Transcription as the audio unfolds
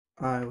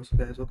Alright, what's up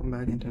guys, welcome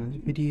back into another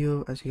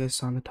video. As you guys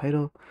saw in the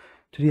title,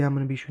 today I'm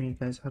going to be showing you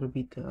guys how to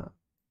beat the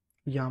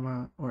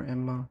YAMA or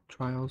ENMA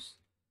trials.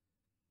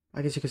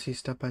 I guess you can see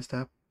step by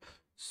step.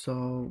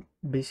 So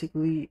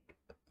basically,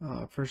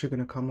 first you're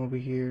going to come over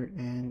here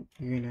and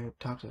you're going to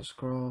talk to the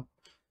scroll,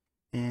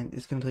 and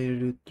it's going to tell you to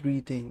do three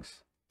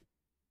things: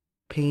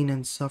 pain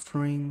and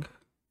suffering,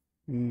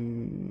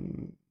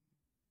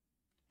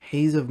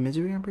 haze of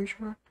misery, I'm pretty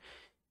sure,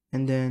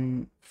 and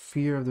then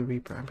fear of the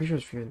reaper. I'm pretty sure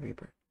it's fear of the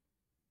reaper.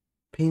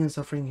 Pain and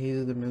suffering, haze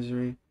of the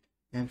misery,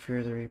 and fear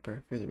of the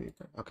reaper. Fear of the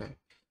reaper. Okay.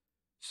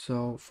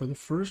 So for the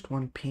first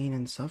one, pain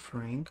and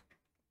suffering,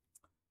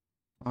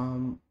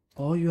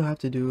 all you have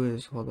to do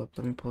is, hold up,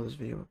 let me pull this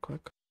video real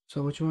quick.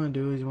 So what you want to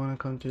do is you want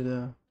to come to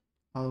the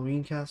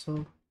Halloween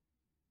castle,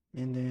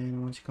 and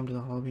then once you come to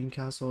the Halloween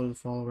castle, it'll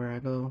follow where I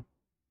go.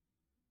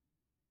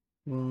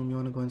 Boom, you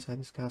want to go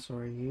inside this castle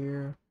right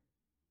here.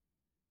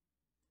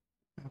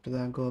 After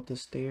that, go up the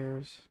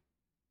stairs.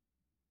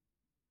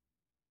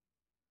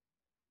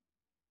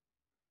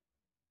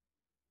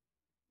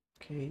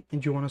 Okay,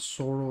 and you want to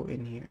sorrow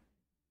in here.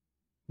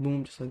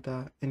 Boom, just like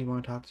that. And you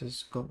want to talk to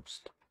this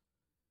ghost.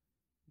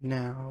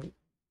 Now,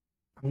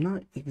 I'm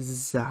not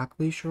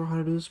exactly sure how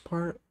to do this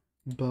part,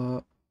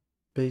 but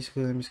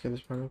basically, let me skip this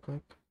part real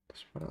quick.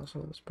 This part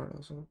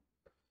also.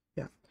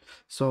 Yeah.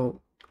 So,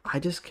 I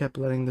just kept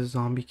letting the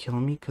zombie kill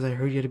me because I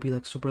heard you had to be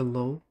like super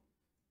low.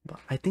 But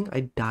I think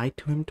I died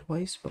to him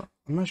twice, but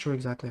I'm not sure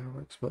exactly how it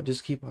works. But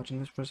just keep watching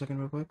this for a second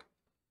real quick.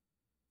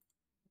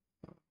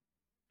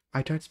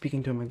 I tried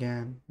speaking to him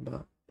again,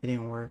 but it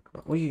didn't work.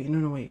 But wait,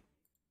 no, wait.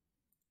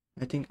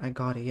 I think I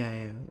got it.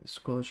 Yeah.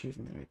 Scroll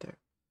achievement right there.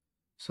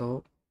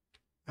 So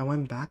I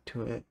went back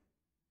to it,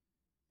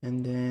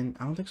 and then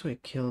I don't think so.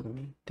 It killed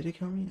me. Did it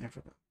kill me? I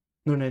forgot.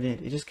 No, it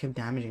didn't. It just kept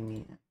damaging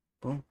me.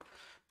 Boom.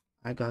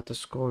 I got the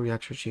scroll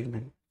reaction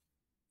achievement.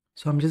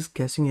 So I'm just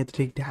guessing you have to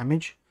take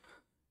damage,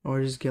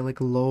 or just get like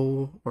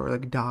low, or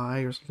like die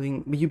or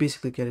something. But you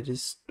basically get it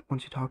just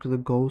once you talk to the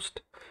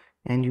ghost,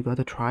 and you got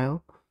the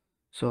trial.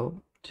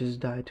 So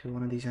just die to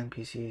one of these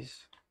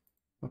NPCs.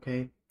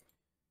 Okay.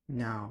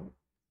 Now,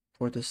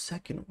 for the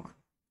second one,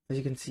 as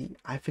you can see,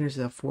 I finished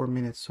it at 4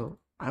 minutes, so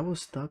I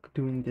was stuck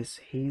doing this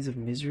haze of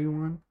misery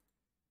one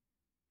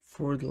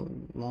for the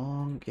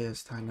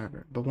longest time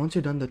ever. But once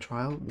you're done the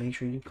trial, make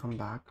sure you come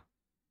back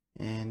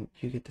and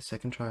you get the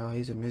second trial,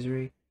 haze of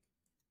misery.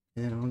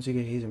 And then once you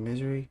get haze of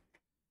misery,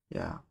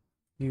 yeah,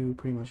 you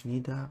pretty much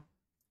need that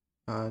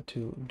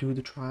to do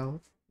the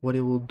trial. What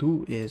it will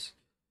do is,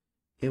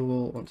 it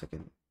will, one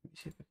second, let me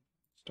see if I can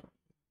start.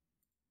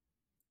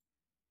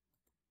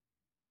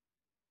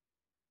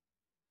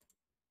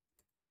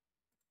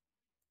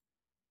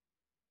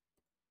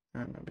 I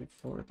don't know,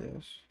 before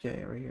this,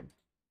 yeah, right here.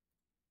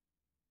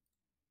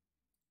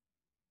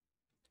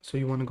 So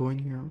you want to go in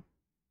here,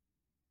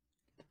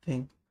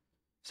 thing,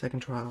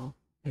 second trial,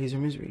 haze of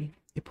misery.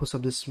 It puts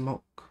up this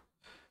smoke.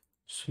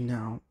 So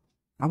now,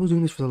 I was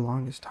doing this for the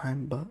longest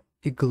time, but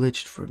it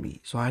glitched for me,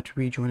 so I had to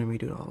rejoin and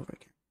redo it all over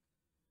again.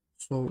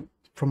 So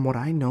from what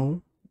I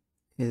know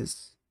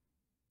is,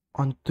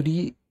 on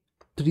three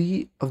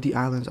of the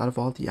islands, out of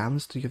all the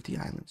islands, 3 of the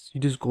islands, you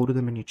just go to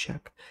them and you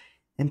check.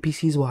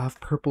 NPCs will have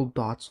purple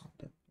dots on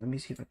them. Let me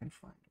see if I can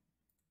find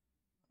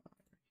it.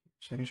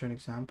 So I can show an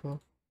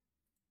example.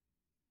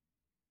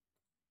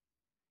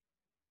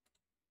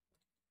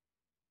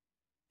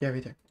 Yeah,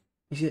 right there.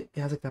 You see it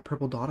has like that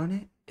purple dot on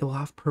it? It will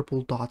have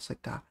purple dots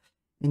like that.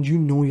 And you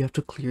know you have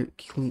to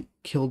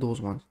kill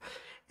those ones.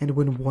 And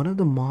when one of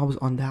the mobs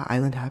on that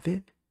island have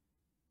it,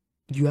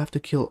 you have to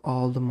kill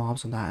all the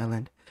mobs on that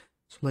island.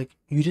 So like,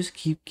 you just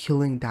keep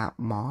killing that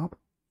mob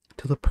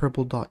till the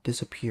purple dot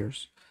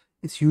disappears.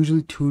 It's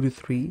usually 2 to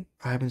 3.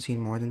 I haven't seen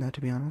more than that,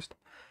 to be honest.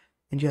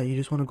 And yeah, you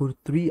just want to go to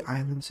 3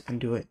 islands and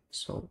do it.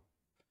 So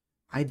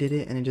I did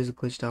it and it just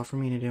glitched out for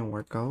me and it didn't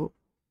work out.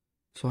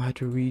 So I had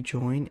to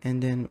rejoin,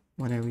 and then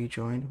when I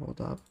rejoined,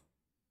 hold up.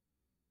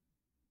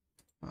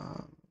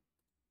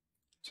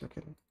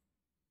 Second.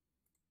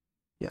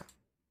 Yeah.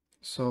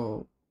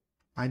 So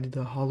I did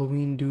the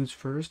Halloween dudes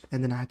first,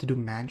 and then I had to do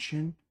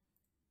Mansion.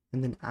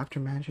 And then after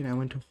Mansion, I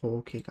went to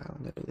Whole Cake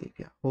Island, I believe.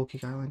 Yeah, Whole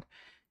Cake Island.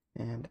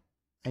 And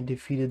I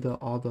defeated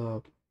all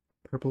the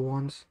purple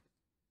ones.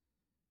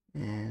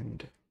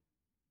 And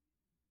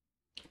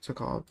what's it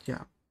called?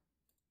 Yeah.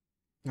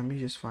 Let me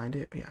just find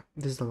it. Yeah,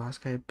 this is the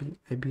last guy I beat,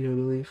 I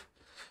believe.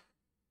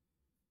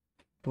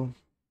 Boom.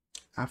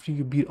 After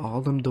you beat all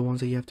of them, the ones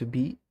that you have to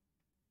beat,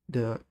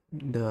 the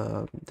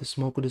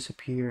smoke will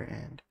disappear,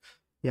 and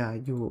yeah,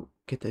 you will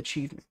get the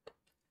achievement.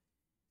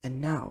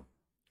 And now,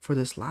 for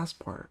this last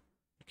part,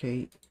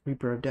 okay,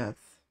 Reaper of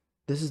Death.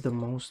 This is the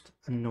most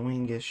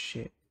annoyingest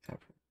shit ever.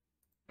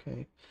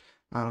 Okay,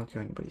 I don't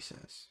care what anybody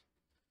says.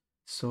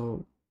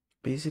 So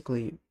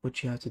basically,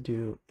 what you have to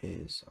do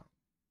is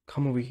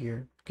come over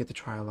here, get the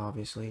trial,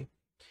 obviously,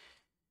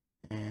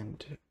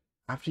 and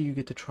after you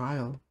get the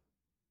trial,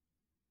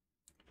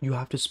 you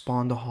have to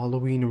spawn the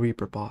Halloween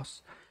Reaper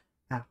boss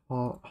at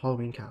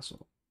Halloween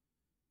Castle.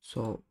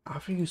 So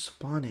after you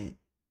spawn it,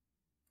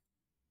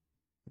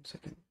 1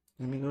 second,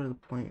 let me go to the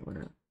point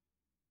where,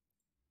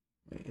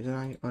 wait, is it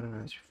not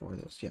automatic before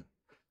this? Yeah.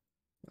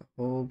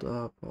 Hold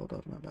up,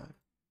 my bad.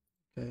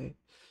 Okay.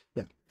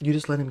 Yeah, you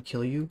just let him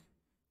kill you,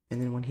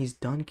 and then when he's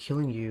done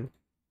killing you,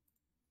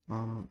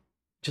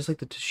 just like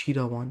the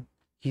Toshida one,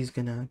 he's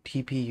gonna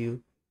TP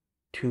you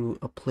to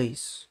a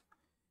place,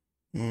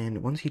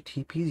 and once he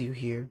TPs you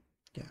here,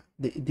 yeah,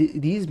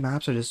 these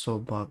maps are just so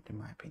bugged in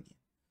my opinion.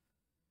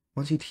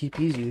 Once he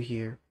TPs you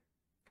here,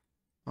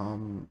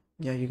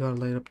 yeah, you gotta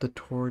light up the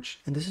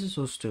torch, and this is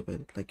so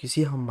stupid. Like, you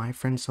see how my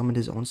friend summoned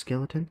his own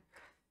skeleton?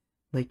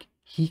 Like,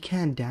 he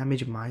can't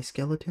damage my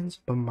skeletons,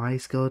 but my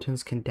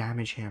skeletons can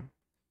damage him,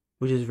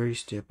 which is very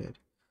stupid.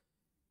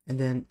 And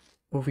then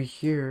over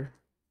here,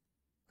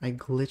 I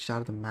glitched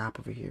out of the map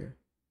over here.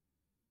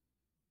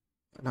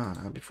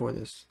 Nah, before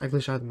this, I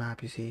glitched out of the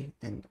map, you see,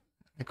 and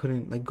I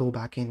couldn't like go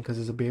back in because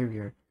there's a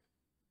barrier.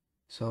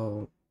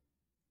 So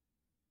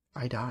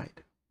I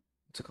died.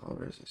 What's it called?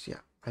 Where is this? Yeah,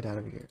 I died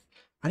over here.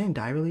 I didn't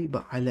die really,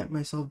 but I let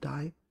myself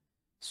die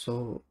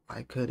so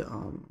I could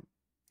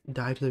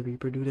die to the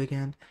Reaper dude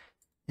again.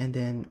 And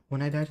then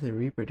when I died to the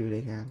Reaper dude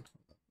again,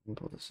 let me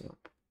pull this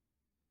up.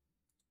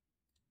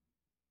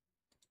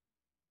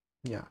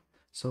 Yeah,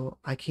 so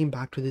I came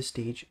back to this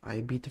stage. I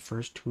beat the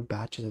first 2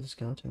 batches of the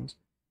skeletons,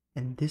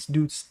 and this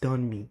dude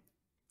stunned me.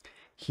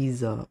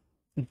 He's a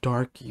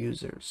dark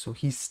user, so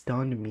he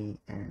stunned me,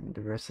 and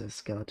the rest of the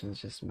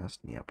skeletons just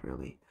messed me up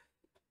really.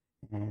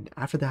 And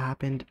after that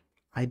happened,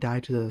 I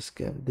died to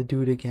the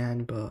dude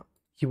again, but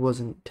he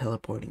wasn't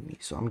teleporting me,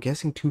 so I'm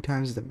guessing 2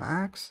 times the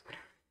max.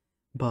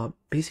 But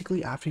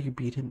basically, after you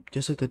beat him,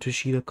 just like the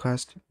Toshida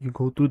quest, you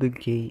go through the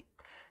gate,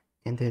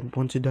 and then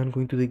once you're done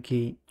going through the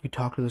gate, you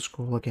talk to the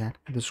scroll again,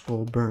 and the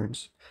scroll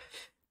burns.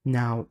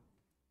 Now,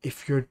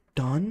 if you're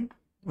done,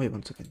 wait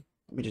 1 second.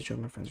 Let me just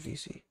join my friend's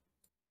VC.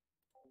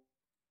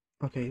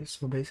 Okay,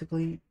 so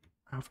basically,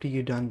 after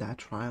you're done that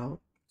trial,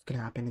 what's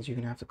gonna happen is you're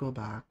gonna have to go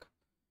back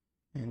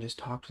and just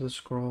talk to the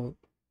scroll,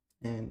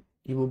 and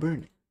you will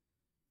burn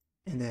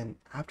it. And then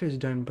after it's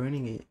done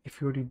burning it, if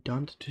you're already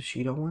done the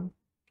Toshida one,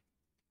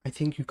 I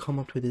think you come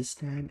up to this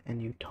stand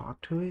and you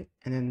talk to it,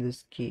 and then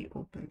this gate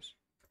opens,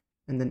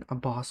 and then a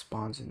boss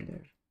spawns in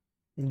there,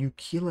 and you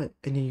kill it,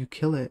 and then you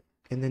kill it,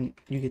 and then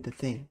you get the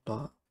thing.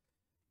 But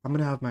I'm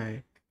gonna have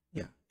my,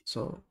 yeah,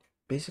 so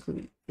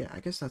basically, yeah,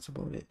 I guess that's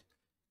about it.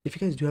 If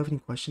you guys do have any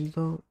questions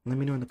though, let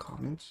me know in the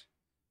comments.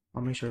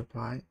 I'll make sure to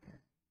reply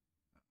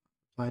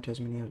to as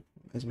many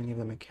of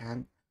them I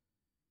can.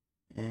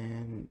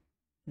 And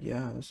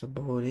yeah, that's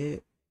about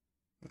it.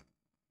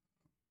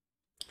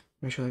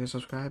 Make sure to like and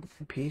subscribe.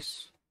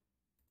 Peace.